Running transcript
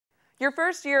Your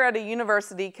first year at a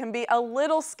university can be a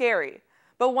little scary,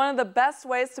 but one of the best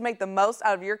ways to make the most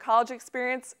out of your college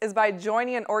experience is by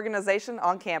joining an organization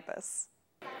on campus.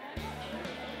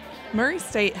 Murray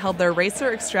State held their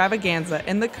Racer Extravaganza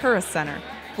in the Curris Center,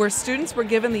 where students were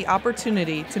given the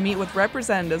opportunity to meet with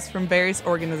representatives from various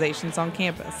organizations on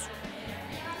campus.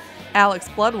 Alex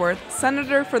Bloodworth,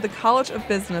 senator for the College of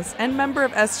Business and member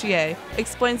of SGA,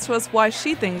 explains to us why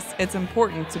she thinks it's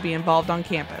important to be involved on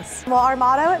campus. Well, our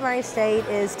motto at Murray State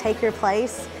is "Take your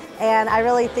place," and I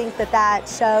really think that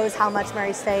shows how much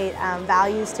Murray State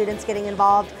values students getting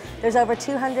involved. There's over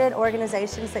 200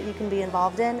 organizations that you can be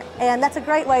involved in, and that's a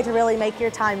great way to really make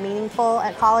your time meaningful.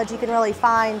 At college, you can really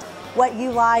find what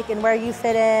you like and where you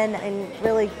fit in and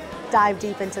really dive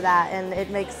deep into that, and it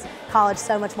makes college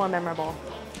so much more memorable.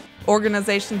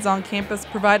 Organizations on campus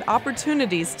provide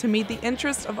opportunities to meet the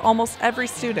interests of almost every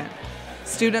student.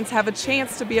 Students have a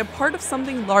chance to be a part of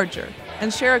something larger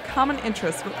and share a common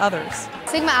interest with others.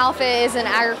 Sigma Alpha is an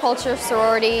agriculture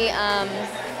sorority.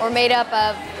 We're made up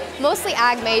of mostly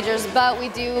ag majors, but we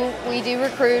do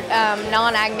recruit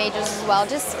non-ag majors as well,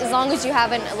 just as long as you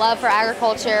have a love for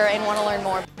agriculture and want to learn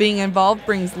more. Being involved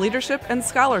brings leadership and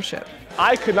scholarship.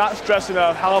 I could not stress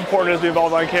enough how important it is to be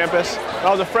involved on campus. When I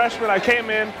was a freshman, I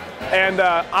came in and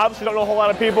obviously don't know a whole lot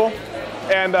of people,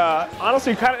 and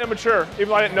honestly kind of immature, even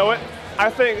though I didn't know it. I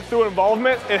think through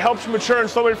involvement, it helps you mature in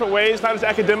so many different ways, not just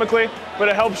academically, but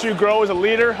it helps you grow as a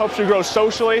leader, helps you grow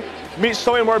socially, meet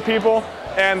so many more people,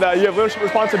 and you have leadership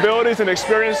responsibilities and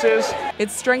experiences.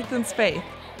 It strengthens faith.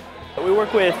 We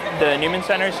work with the Newman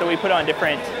Center, so we put on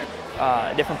different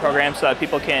programs so that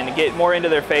people can get more into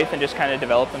their faith and just kind of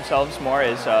develop themselves more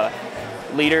as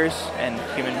leaders and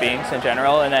human beings in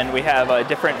general. And then we have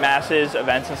different masses,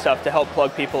 events and stuff to help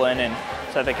plug people in and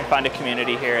so that they can find a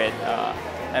community here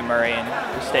at Murray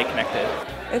and stay connected.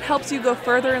 It helps you go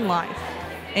further in life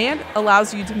and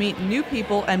allows you to meet new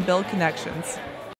people and build connections.